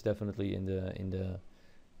 It's definitely in the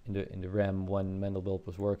in the RAM when Mandelbulb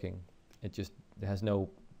was working. It has no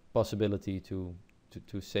possibility to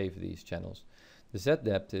save these channels. The Z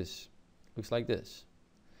depth looks like this,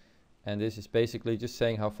 and this is basically just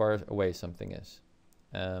saying how far away something is.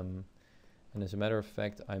 And as a matter of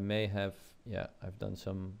fact, I may have, yeah, I've done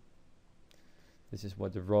some. This is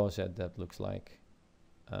what the raw Z depth looks like.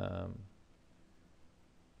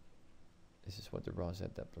 This is what the raw Z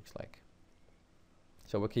depth looks like.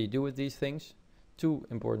 So what can you do with these things? Two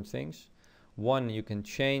important things. One, you can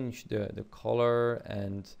change the color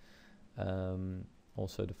and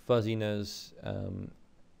also the fuzziness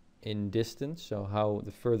in distance. So how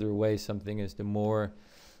the further away something is, the more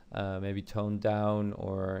maybe toned down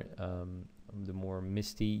or the more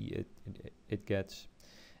misty it gets.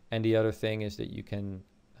 And the other thing is that you can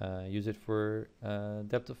use it for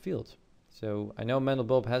depth of field. So I know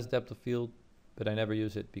Mandelbulb has depth of field, but I never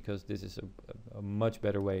use it because this is a much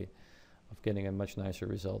better way of getting a much nicer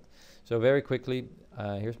result. So very quickly,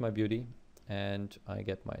 here's my beauty, and I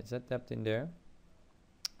get my Z depth in there.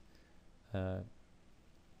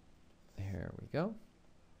 Here we go.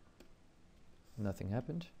 Nothing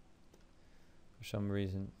happened. For some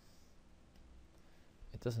reason,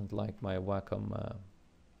 it doesn't like my Wacom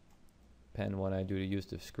pen when I do use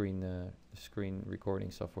the screen recording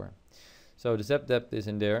software. So the Z depth is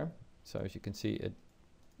in there. So as you can see,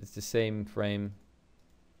 it's the same frame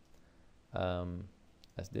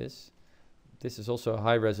as this. This is also a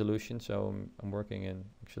high resolution, so I'm working in,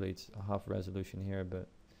 actually it's a half resolution here, but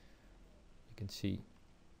you can see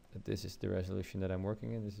that this is the resolution that I'm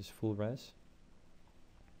working in. This is full res.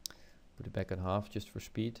 Put it back at half just for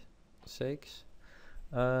speed sakes.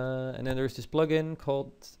 And then there's this plugin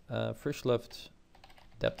called Frischluft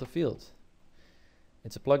Depth of Field.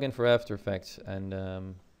 It's a plugin for After Effects, and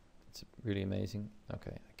it's really amazing.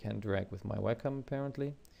 Okay, I can drag with my Wacom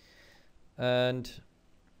apparently. And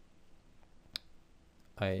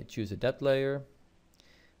I choose a depth layer,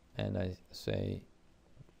 and I say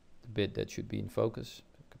the bit that should be in focus,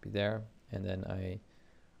 it could be there, and then I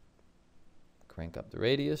crank up the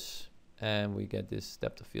radius, and we get this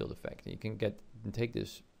depth of field effect. And you can take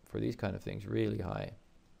this for these kind of things really high.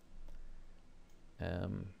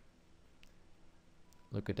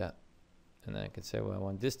 Look at that. And then I can say, well, I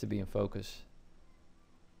want this to be in focus,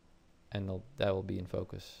 and that will be in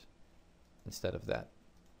focus instead of that.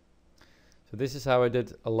 So this is how I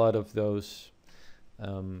did a lot of those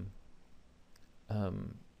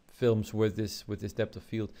films with this depth of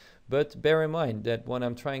field. But bear in mind that when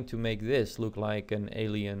I'm trying to make this look like an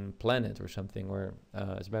alien planet or something, or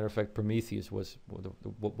as a matter of fact, Prometheus was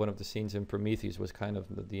one of the scenes in Prometheus was kind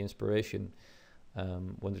of the inspiration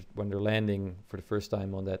when they're landing for the first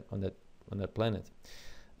time on that planet.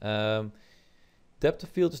 Depth of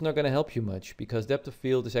field is not going to help you much, because depth of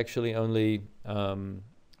field is actually only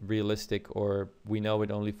realistic, or we know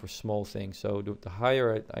it only for small things. So the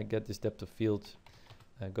higher I get this depth of field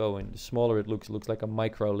going, the smaller it looks. It looks like a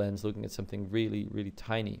micro lens looking at something really, really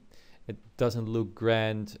tiny. It doesn't look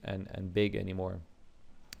grand and big anymore.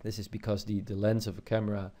 This is because the lens of a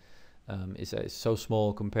camera is so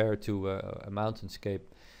small compared to a mountainscape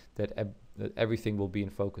that everything will be in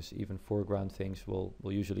focus. Even foreground things will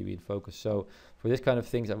usually be in focus. So for this kind of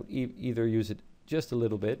things, I would either use it just a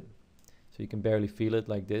little bit, so you can barely feel it,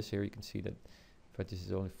 like this. Here you can see that, in fact, this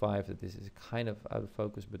is only 5, that this is kind of out of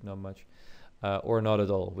focus, but not much. Or not at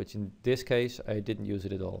all, which in this case, I didn't use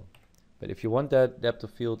it at all. But if you want that depth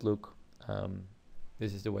of field look,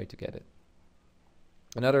 this is the way to get it.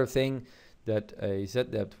 Another thing that a Z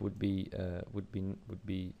depth would be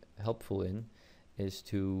helpful in is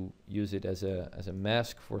to use it as a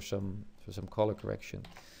mask for some color correction.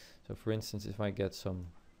 So for instance, if I get some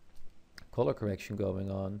color correction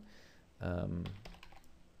going on, and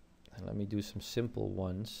let me do some simple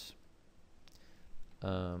ones.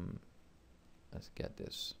 Let's get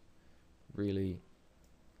this really,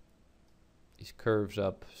 these curves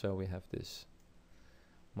up, so we have this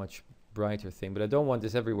much brighter thing. But I don't want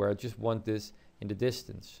this everywhere, I just want this in the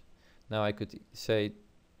distance. Now I could say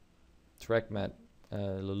track matte,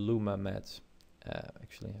 luma matte.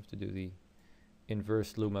 Actually I have to do the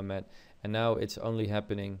inverse luma matte. And now it's only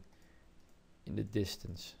happening in the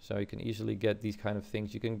distance. So you can easily get these kind of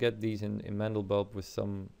things. You can get these in Mandelbulb with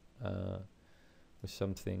some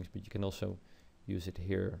things, but you can also use it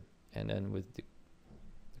here. And then with the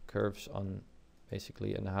curves on,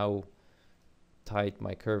 basically, and how tight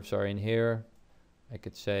my curves are in here, I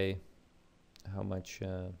could say how much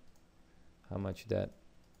that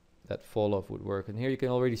fall off would work. And here you can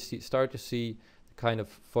already start to see the kind of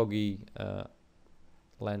foggy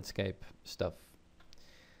landscape stuff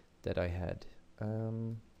that I had.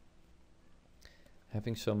 And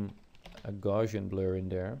having a Gaussian blur in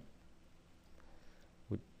there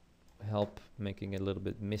would help making it a little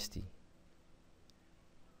bit misty.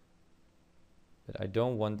 But I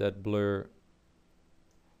don't want that blur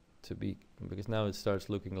to be, because now it starts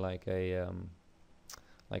looking like a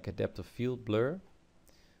depth of field blur.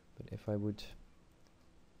 But if I would,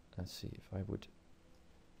 let's see, if I would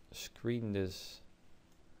screen this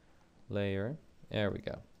layer, there we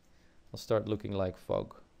go. I'll start looking like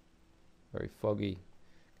fog, very foggy.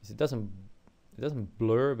 Because it doesn't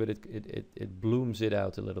blur, but it blooms it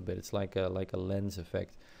out a little bit. It's like a lens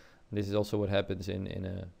effect. And this is also what happens in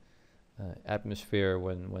a atmosphere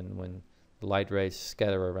when the light rays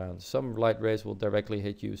scatter around. Some light rays will directly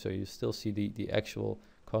hit you, so you still see the actual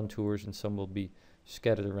contours, and some will be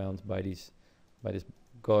scattered around by this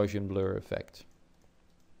Gaussian blur effect.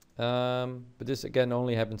 But this again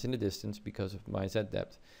only happens in the distance because of my Z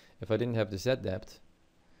depth. If I didn't have the Z depth,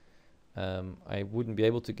 I wouldn't be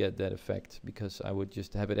able to get that effect, because I would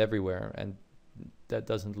just have it everywhere, and that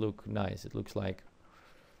doesn't look nice. It looks like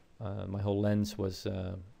my whole lens was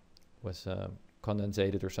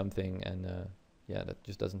condensated or something, and yeah, that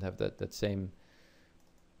just doesn't have that same.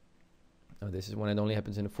 This is when it only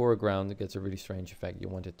happens in the foreground. It gets a really strange effect. You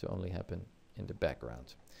want it to only happen in the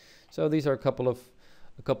background. So these are a couple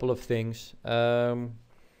of things, and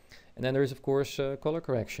then there is of course color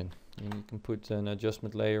correction. And you can put an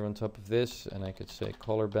adjustment layer on top of this, and I could say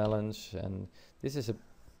color balance, and this is a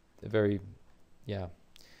very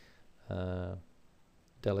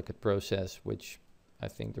delicate process, which I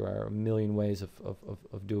think there are a million ways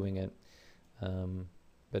of doing it,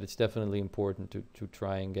 but it's definitely important to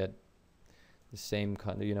try and get the same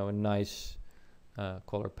kind of, a nice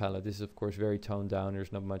color palette. This is of course very toned down.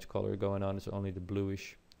 There's not much color going on. It's only the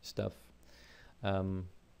bluish stuff.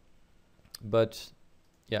 But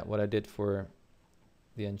yeah, what I did for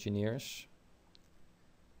the engineers.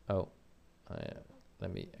 Let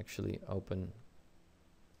me actually open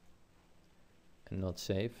and not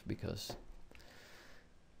save, because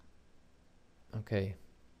okay.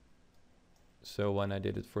 So when I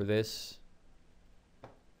did it for this,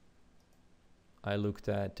 I looked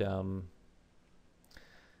at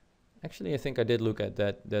actually I think I did look at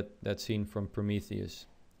that scene from Prometheus,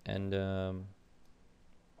 and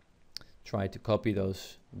tried to copy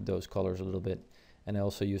those colors a little bit. And I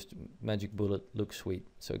also used Magic Bullet Look Suite,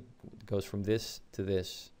 so it goes from this to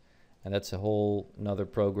this, and that's a whole another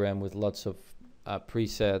program with lots of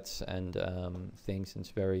presets and things, and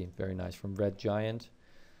it's very, very nice, from Red Giant,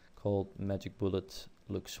 called Magic Bullet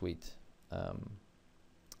Look Suite.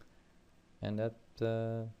 And that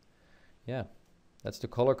yeah, that's the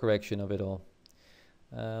color correction of it all.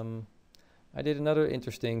 I did another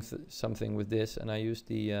interesting something with this, and I used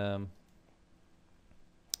the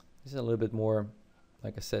this is a little bit more,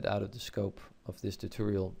 like I said, out of the scope of this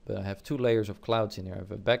tutorial, but I have two layers of clouds in here. I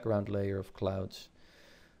have a background layer of clouds,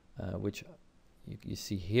 which you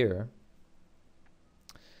see here.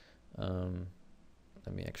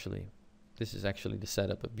 Let me actually, this is actually the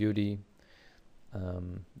setup of beauty.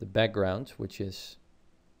 The background, which is,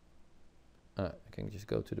 I can just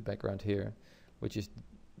go to the background here, which is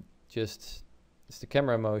just, it's the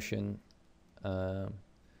camera motion, and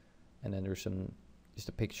then there's just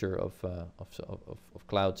a picture of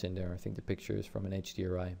clouds in there. I think the picture is from an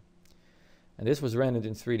HDRI. And this was rendered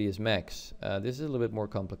in 3ds Max. This is a little bit more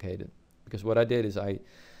complicated, because what I did is hey,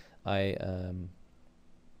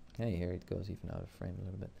 here it goes even out of frame a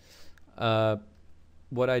little bit.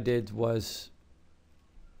 What I did was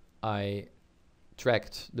I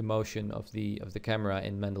tracked the motion of the camera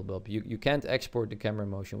in Mandelbulb. You can't export the camera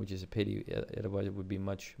motion, which is a pity. Otherwise, it would be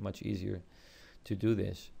much easier to do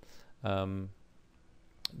this.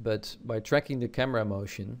 But by tracking the camera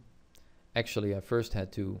motion, actually, I first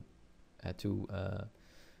had to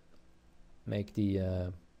make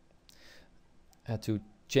the had to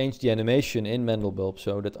change the animation in Mandelbulb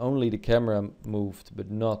so that only the camera moved, but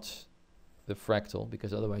not the fractal,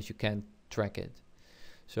 because otherwise you can't track it.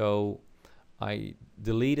 So I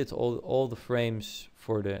deleted all the frames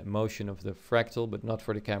for the motion of the fractal, but not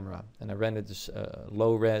for the camera. And I rendered this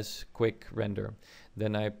low res, quick render.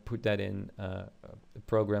 Then I put that in a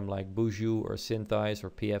program like Buju or Synthesize or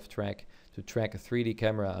PF Track to track a 3D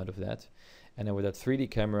camera out of that. And then with that 3D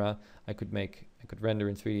camera, I could render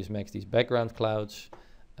in 3ds Max these background clouds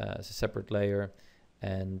as a separate layer,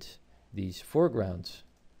 and these foreground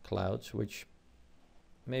clouds, which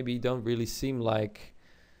maybe don't really seem like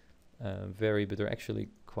but they're actually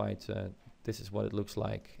quite, this is what it looks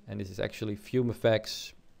like. And this is actually fume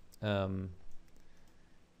effects, and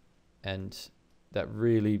that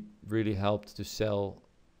really helped to sell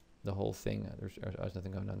the whole thing. There's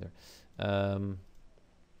nothing going on there.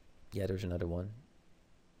 Yeah, there's another one.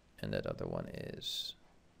 And that other one is...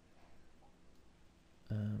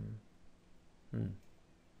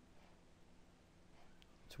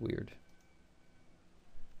 It's weird.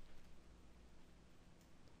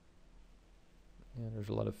 Yeah, there's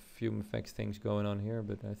a lot of fume effects things going on here,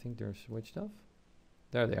 but I think they're switched off.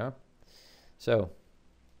 There they are. So,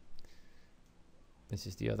 this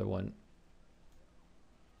is the other one.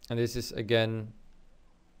 And this is again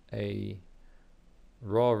a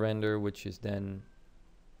raw render, which is then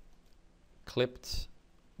clipped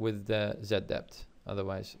with the Z depth.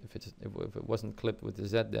 Otherwise, if it wasn't clipped with the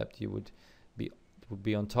Z depth, you would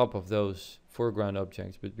be on top of those foreground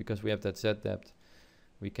objects. But because we have that Z depth,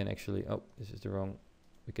 we can actually, oh, this is the wrong,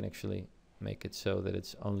 we can actually make it so that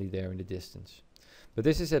it's only there in the distance. But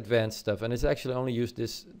this is advanced stuff, and it's actually only used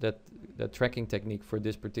that tracking technique for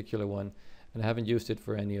this particular one, and I haven't used it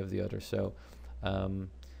for any of the others. So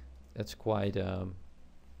that's quite,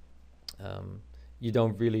 you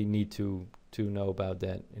don't really need to know about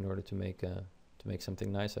that in order to make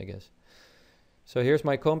something nice, I guess. So here's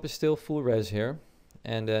my comp, is still full res here,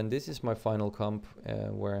 and then this is my final comp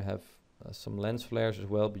where I have some lens flares as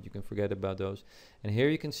well, but you can forget about those. And here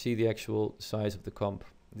you can see the actual size of the comp.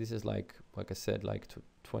 This is like I said, like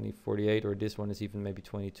 2048, or this one is even maybe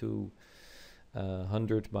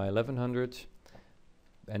 2200 by 1100.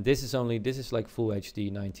 And this is like full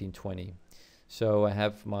HD 1920. So I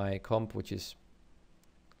have my comp, which is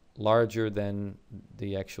larger than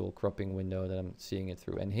the actual cropping window that I'm seeing it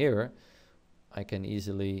through. And here I can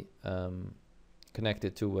easily connect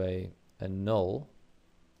it to a null.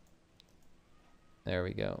 There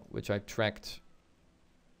we go, which I tracked.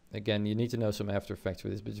 Again, you need to know some After Effects for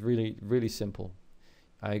this, but it's really, really simple.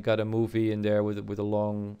 I got a movie in there with a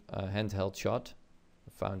long handheld shot.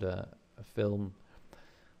 I found a film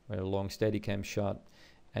with a long Steadicam shot,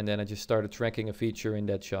 and then I just started tracking a feature in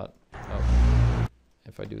that shot. Oh,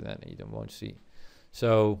 if I do that, you won't see.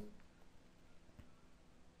 So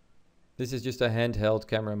this is just a handheld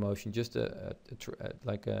camera motion, just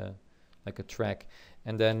like a track.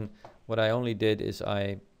 And then what I only did is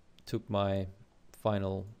I took my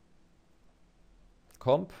final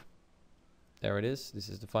comp. There it is. This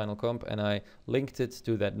is the final comp, and I linked it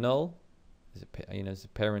to that null. It's a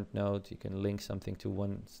parent node. You can link something to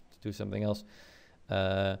one to do something else,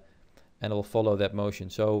 and it'll follow that motion.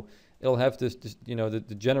 So it'll have this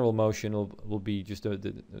the general motion will be just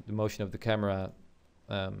the motion of the camera,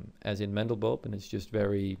 as in Mandelbulb, and it's just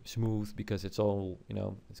very smooth because it's all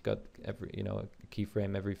it's got every a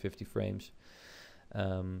keyframe every 50 frames.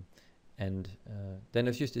 And then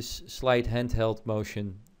there's just this slight handheld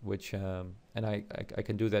motion, which and I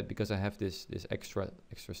can do that because I have this extra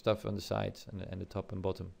stuff on the sides and the top and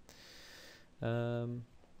bottom. And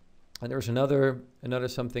there's another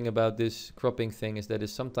something about this cropping thing, is that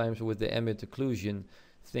is sometimes with the ambient occlusion,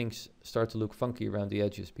 things start to look funky around the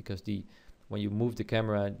edges, because when you move the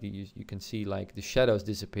camera, you can see like the shadows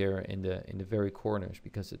disappear in the very corners,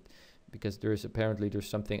 because there's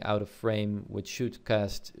something out of frame which should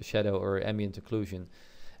cast shadow or ambient occlusion.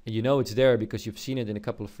 And it's there because you've seen it in a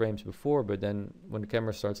couple of frames before, but then when the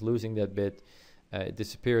camera starts losing that bit, it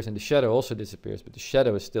disappears, and the shadow also disappears, but the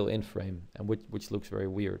shadow is still in frame, and which looks very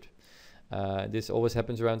weird. This always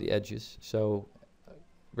happens around the edges, so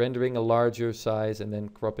rendering a larger size and then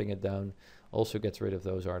cropping it down also gets rid of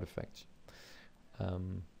those artifacts.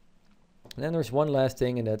 And then there's one last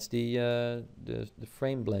thing, and that's the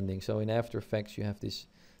frame blending. So in After Effects you have this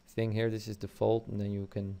thing here. This is default, and then you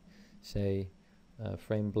can say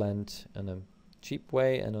frame blend in a cheap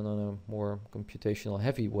way and on a more computational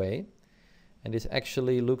heavy way. And this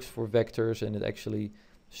actually looks for vectors, and it actually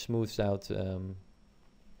smooths out the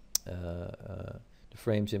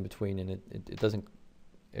frames in between, and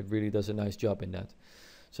it really does a nice job in that.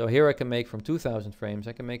 So here I can make from 2000 frames,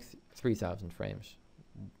 I can make 3000 frames.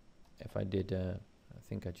 If I did, I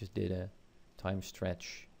think I just did a time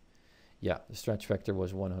stretch. Yeah, the stretch factor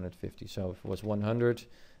was 150. So if it was 100,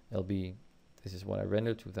 this is what I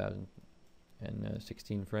rendered,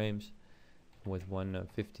 2016 frames. With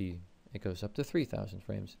 150, it goes up to 3000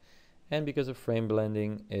 frames. And because of frame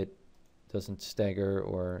blending, it doesn't stagger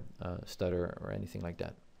or stutter or anything like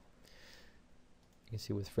that. You can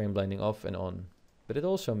see with frame blending off and on. But it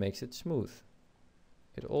also makes it smooth.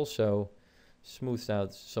 It also smooths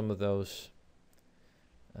out some of those.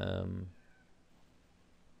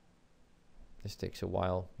 This takes a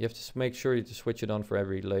while. You have to make sure to switch it on for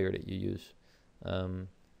every layer that you use. So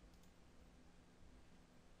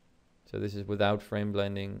this is without frame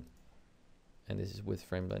blending, and this is with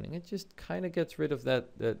frame blending. It just kind of gets rid of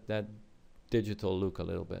that digital look a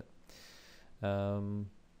little bit.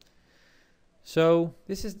 So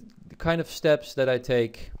this is the kind of steps that I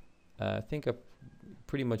take. I think I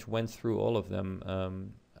pretty much went through all of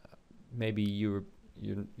them. Maybe you're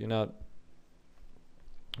not.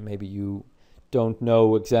 Maybe you don't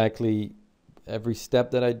know exactly every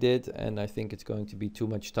step that I did, and I think it's going to be too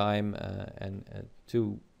much time and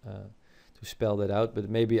to spell that out. But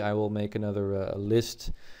maybe I will make another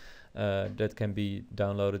list that can be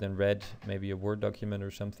downloaded and read, maybe a Word document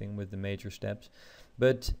or something with the major steps.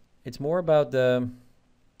 But it's more about the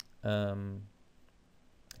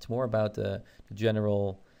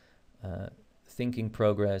general thinking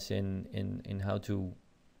progress in how to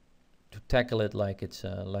tackle it like it's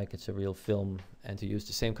a real film, and to use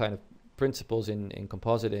the same kind of principles in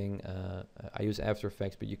compositing. I use After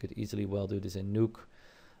Effects, but you could easily well do this in Nuke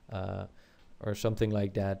or something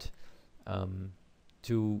like that,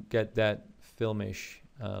 to get that filmish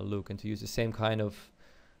look, and to use the same kind of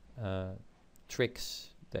tricks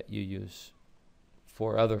that you use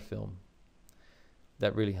for other film.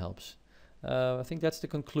 That really helps. I think that's the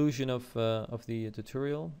conclusion of the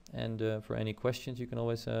tutorial, and for any questions you can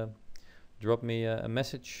always drop me a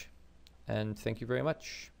message, and thank you very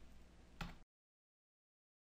much.